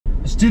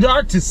It's too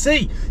dark to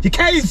see. You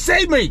can't even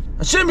see me.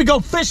 I shouldn't be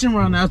going fishing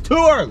right now. It's too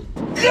early.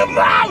 Good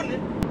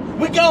morning.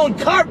 We're going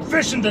carp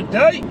fishing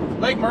today.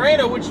 Lake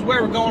Moreno, which is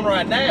where we're going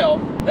right now,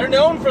 they're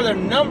known for their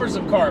numbers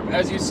of carp,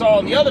 as you saw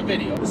in the other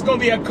video. This is going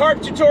to be a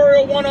carp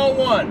tutorial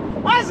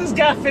 101. Why is this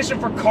guy fishing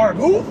for carp?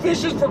 Who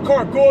fishes for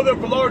carp? Go there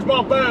for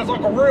largemouth bass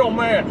like a real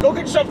man. Go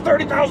get yourself a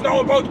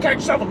 $30,000 boat to catch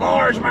yourself a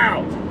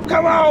largemouth.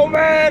 Come on,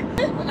 man.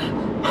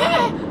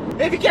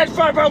 If you catch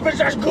 5-pound fish,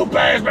 that's good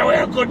bass, man. We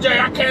had a good day.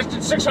 I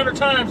casted 600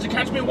 times to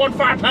catch me one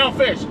 5-pound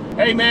fish.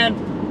 Hey,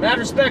 man, mad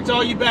respect to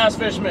all you bass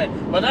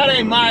fishermen, but that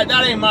ain't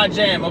my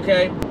jam,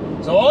 okay?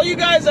 So all you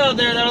guys out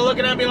there that are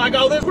looking at me like,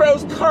 oh, this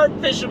bro's carp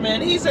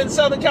fisherman, he's in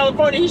Southern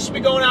California, he should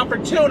be going out for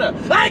tuna.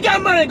 I ain't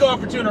got money to go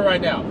out for tuna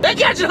right now. They're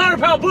catching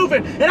 100-pound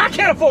bluefin, and I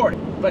can't afford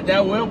it. But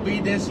that will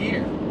be this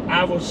year.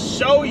 I will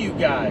show you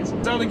guys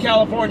Southern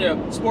California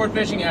sport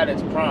fishing at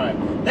its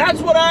prime.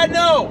 That's what I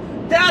know.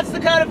 That's the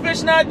kind of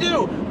fishing I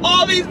do.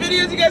 All these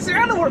videos you guys see,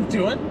 I know what I'm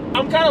doing.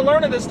 I'm kind of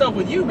learning this stuff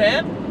with you,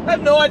 man. I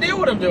have no idea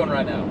what I'm doing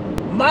right now.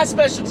 My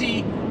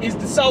specialty is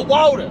the salt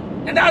water,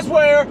 and that's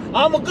where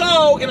I'm gonna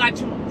go in like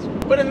 2 months.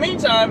 But in the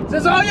meantime,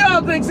 since all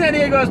y'all think San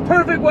Diego is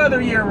perfect weather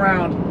year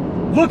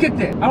round, look at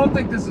this. I don't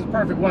think this is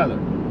perfect weather.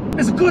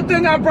 It's a good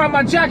thing I brought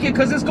my jacket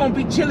because it's gonna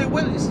be chilly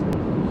willies.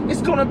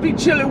 It's gonna be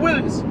chilly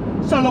willies.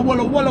 Solo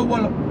walla walla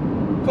walla.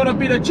 Gonna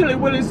be the chilly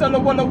willies. Solo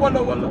walla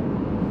walla walla.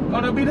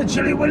 Gonna be the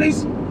chilly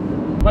willies.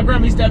 My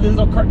grandma used to have this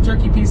little carp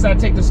jerky piece I'd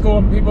take to school,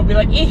 and people would be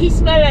like, eh, he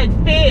smell like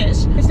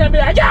fish. It's time to be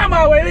like, get out of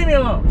my way, leave me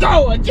alone.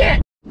 Go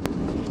again.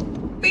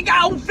 We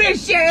go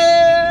fishing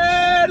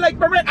like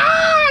Marin.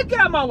 Ah, get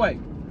out of my way.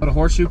 Go to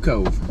Horseshoe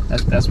Cove.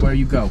 That's where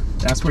you go.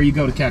 That's where you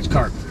go to catch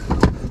carp.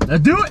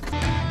 Let's do it.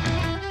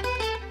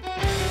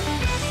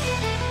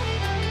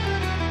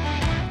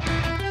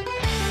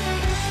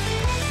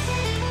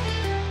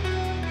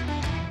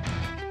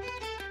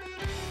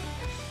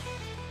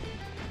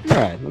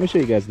 Alright, let me show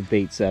you guys the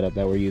bait setup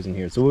that we're using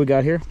here. So what we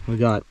got here? We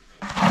got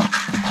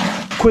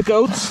quick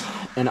oats,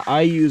 and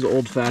I use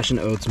old-fashioned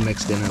oats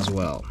mixed in as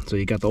well. So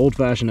you got the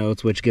old-fashioned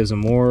oats, which gives them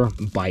more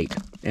bite,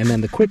 and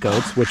then the quick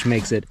oats, which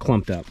makes it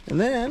clumped up.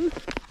 And then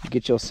you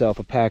get yourself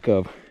a pack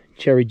of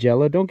cherry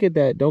jello. Don't get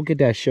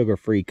that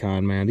sugar-free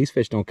kind, man. These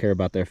fish don't care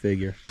about their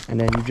figure. And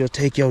then you just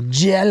take your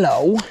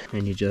jello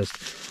and you just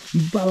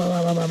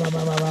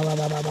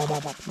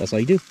that's all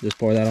you do. Just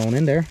pour that on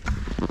in there.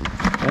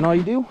 And all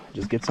you do,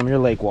 just get some of your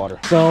lake water.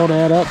 Fill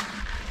that up,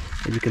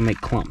 and you can make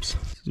clumps.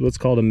 This is what's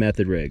called a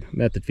method rig,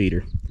 method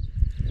feeder.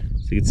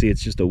 So you can see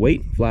it's just a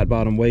weight, flat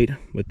bottom weight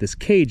with this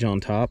cage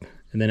on top.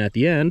 And then at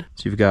the end,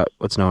 so you've got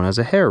what's known as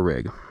a hair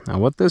rig. Now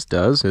what this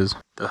does is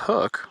the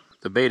hook,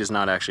 the bait is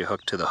not actually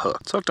hooked to the hook.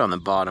 It's hooked on the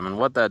bottom, and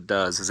what that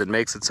does is it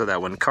makes it so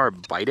that when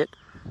carp bite it,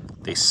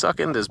 they suck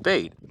in this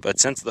bait. But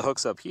since the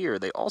hook's up here,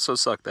 they also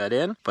suck that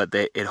in, but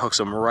it hooks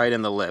them right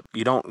in the lip.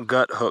 You don't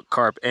gut hook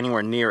carp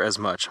anywhere near as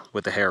much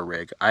with the hair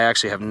rig. I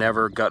actually have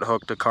never gut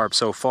hooked a carp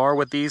so far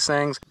with these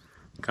things.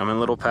 Come in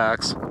little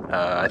packs.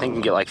 I think you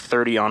can get like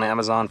 30 on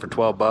Amazon for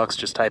 12 bucks.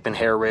 Just type in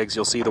hair rigs,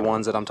 you'll see the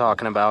ones that I'm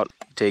talking about.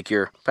 You take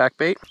your pack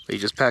bait, you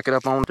just pack it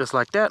up on just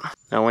like that.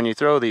 Now when you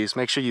throw these,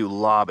 make sure you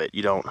lob it.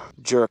 You don't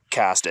jerk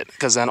cast it,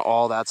 because then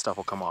all that stuff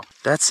will come off.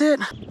 That's it.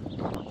 I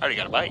already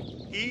got a bite.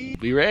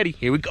 Be ready.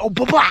 Here we go.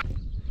 Blah-blah.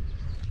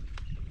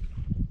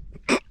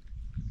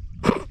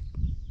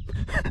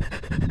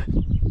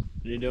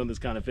 You're doing this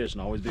kind of fishing,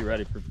 always be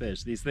ready for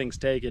fish. These things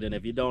take it, and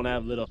if you don't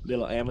have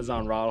little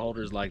Amazon rod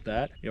holders like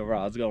that, your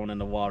rod's going in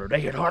the water. They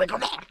get hard to go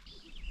down.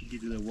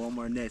 Get you the one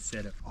more net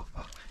setup.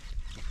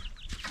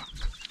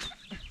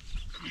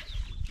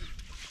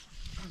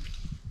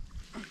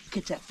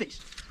 Catch that fish.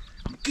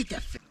 Get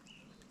that fish.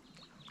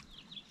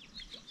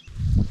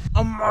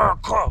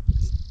 America. I'll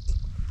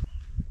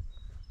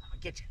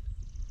get you.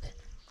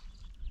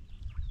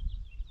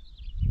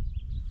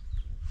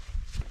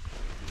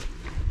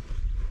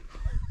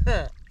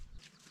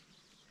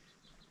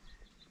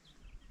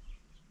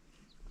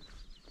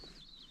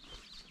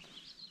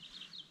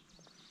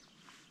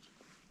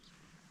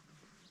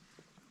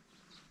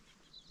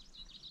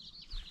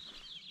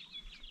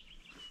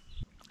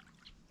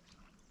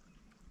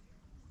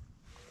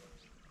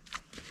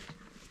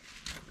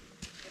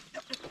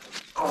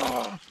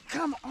 Oh,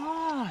 come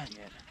on!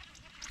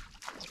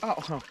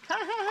 Oh, look!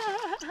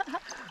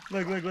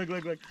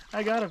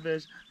 I got a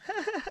fish.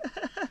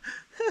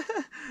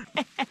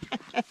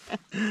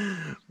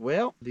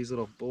 Well, these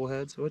little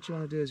bullheads, what you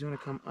want to do is you want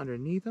to come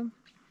underneath them.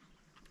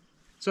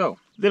 So,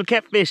 little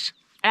catfish.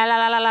 Ah, la,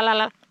 la, la, la,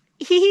 la.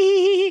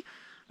 I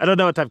don't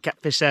know what type of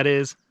catfish that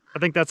is. I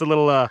think that's a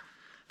little, I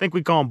think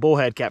we call them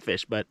bullhead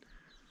catfish, but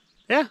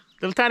yeah,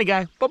 little tiny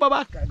guy.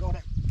 Gotta go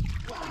there.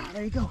 Wow,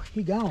 there you go.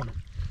 He gone.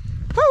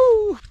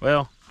 Woo!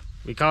 Well,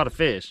 we caught a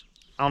fish.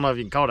 I don't know if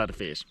you can call that a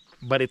fish,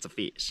 but it's a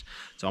fish.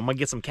 So I'm gonna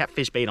get some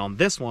catfish bait on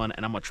this one,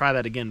 and I'm gonna try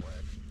that again.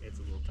 It's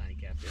a little tiny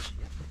catfish.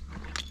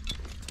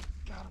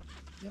 Got him.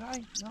 Did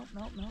I?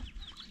 No.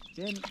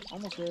 Didn't.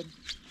 Almost did.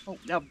 Oh,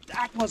 now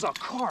that was a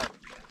carp.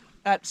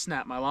 That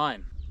snapped my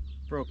line.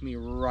 Broke me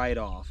right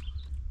off.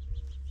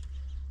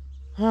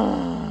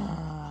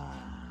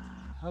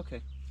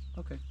 Okay.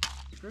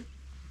 Regroup.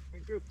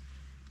 Regroup.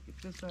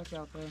 Get this back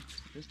out there.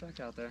 Get this back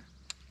out there.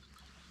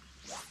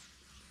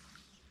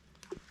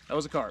 That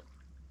was a carp.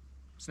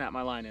 Snapped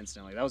my line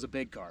instantly. That was a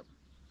big carp.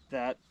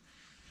 That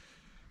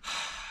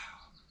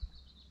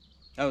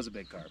was a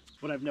big carp.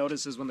 What I've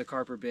noticed is when the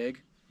carp are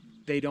big,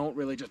 they don't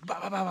really just bah,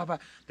 bah, bah, bah, bah.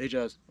 They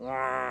just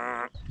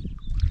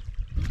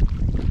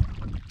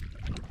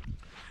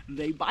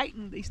they bite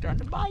and they start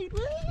to bite.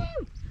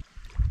 Woo!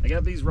 I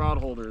got these rod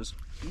holders.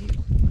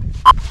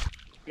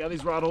 Got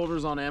these rod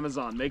holders on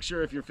Amazon. Make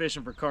sure if you're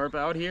fishing for carp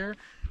out here,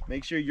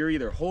 make sure you're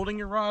either holding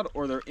your rod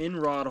or they're in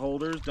rod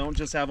holders. Don't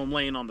just have them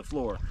laying on the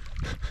floor.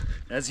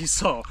 As you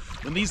saw,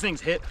 when these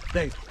things hit,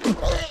 they...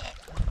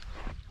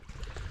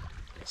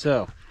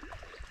 So.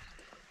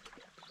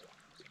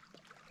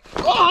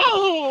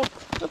 Oh!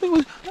 That thing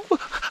was...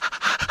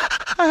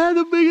 I had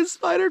the biggest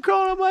spider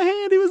crawling on my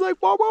hand. He was like,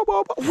 whoa, whoa,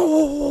 whoa,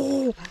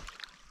 whoa.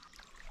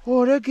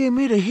 Oh, that gave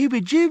me the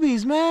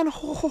heebie-jeebies, man.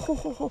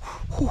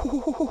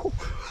 Oh,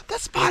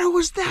 that spider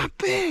was that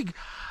big.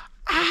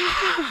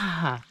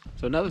 Ah.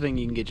 So another thing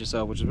you can get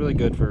yourself, which is really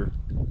good for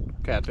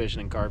catfishing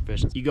and carp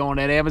fishing, you go on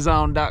that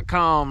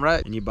Amazon.com,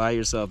 right? And you buy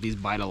yourself these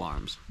bite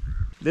alarms.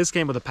 This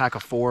came with a pack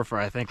of 4 for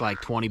I think like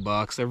 20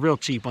 bucks. They're real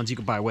cheap ones. You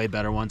can buy way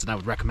better ones, and I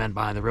would recommend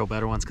buying the real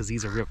better ones because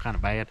these are real kind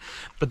of bad.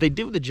 But they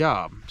do the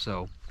job.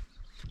 So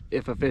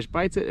if a fish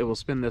bites it, it will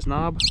spin this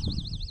knob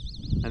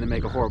and then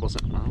make a horrible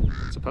sound. Well,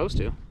 it's supposed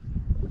to.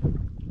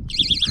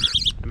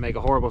 And make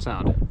a horrible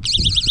sound.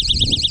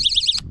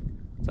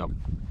 So,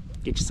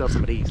 get yourself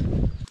some of these.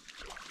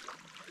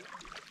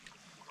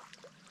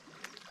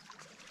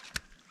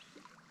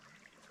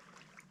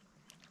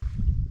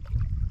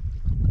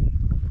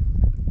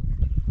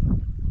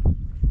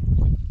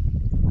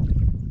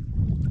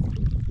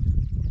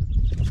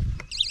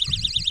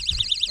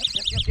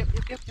 Yep.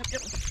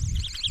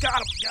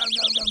 Got him.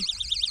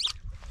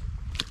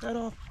 Get that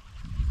off.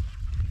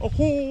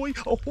 Ahoy!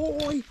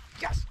 Ahoy!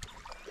 Yes!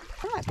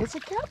 God, it's a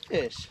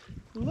catfish.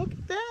 Look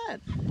at that.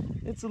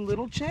 It's a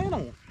little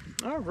channel.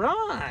 All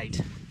right.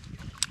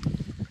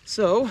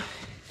 So,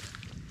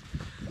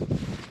 I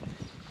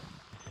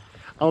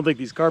don't think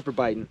these carp are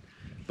biting,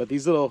 but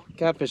these little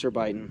catfish are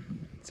biting.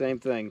 Same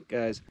thing,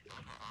 guys.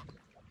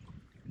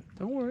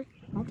 Don't worry,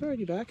 I'll throw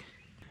you back.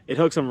 It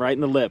hooks them right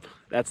in the lip.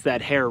 That's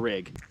that hair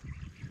rig.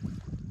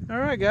 All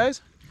right, guys.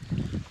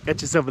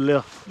 Got yourself a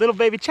little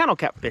baby channel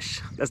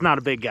catfish. That's not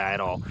a big guy at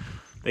all.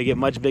 They get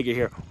much bigger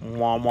here.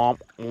 Womp womp,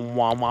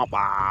 womp womp,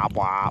 womp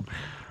womp.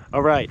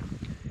 All right,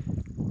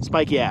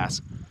 spiky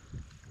ass.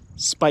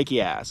 Spiky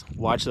ass.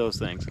 Watch those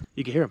things.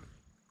 You can hear him.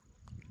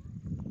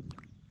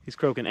 He's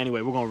croaking.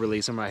 Anyway, we're gonna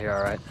release him right here,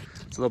 all right?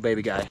 It's a little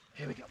baby guy.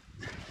 Here we go.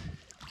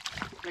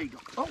 There you go.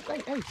 Oh,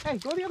 hey,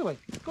 go the other way.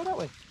 Go that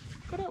way.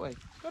 Go that way.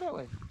 Go that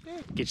way.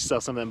 Yeah. Get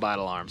yourself some of them bite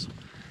alarms.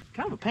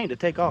 Kind of a pain to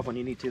take off when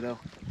you need to, though.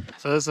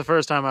 So this is the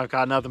first time I've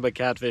caught nothing but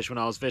catfish when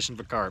I was fishing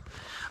for carp.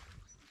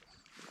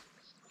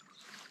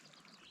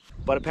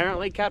 But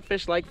apparently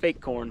catfish like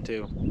fake corn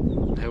too.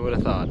 Who would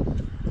have thought?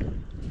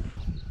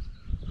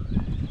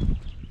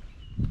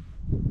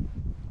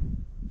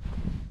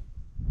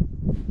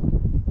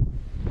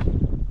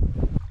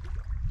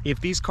 If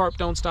these carp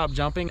don't stop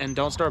jumping and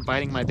don't start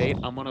biting my bait,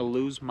 I'm gonna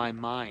lose my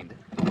mind.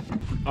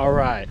 All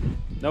right,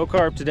 no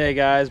carp today,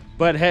 guys.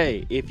 But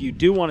hey, if you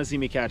do want to see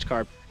me catch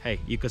carp, hey,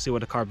 you can see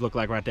what a carp look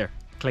like right there.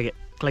 Click it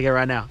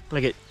right now.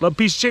 Click it. Love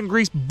piece of chicken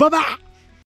grease. Bye-bye.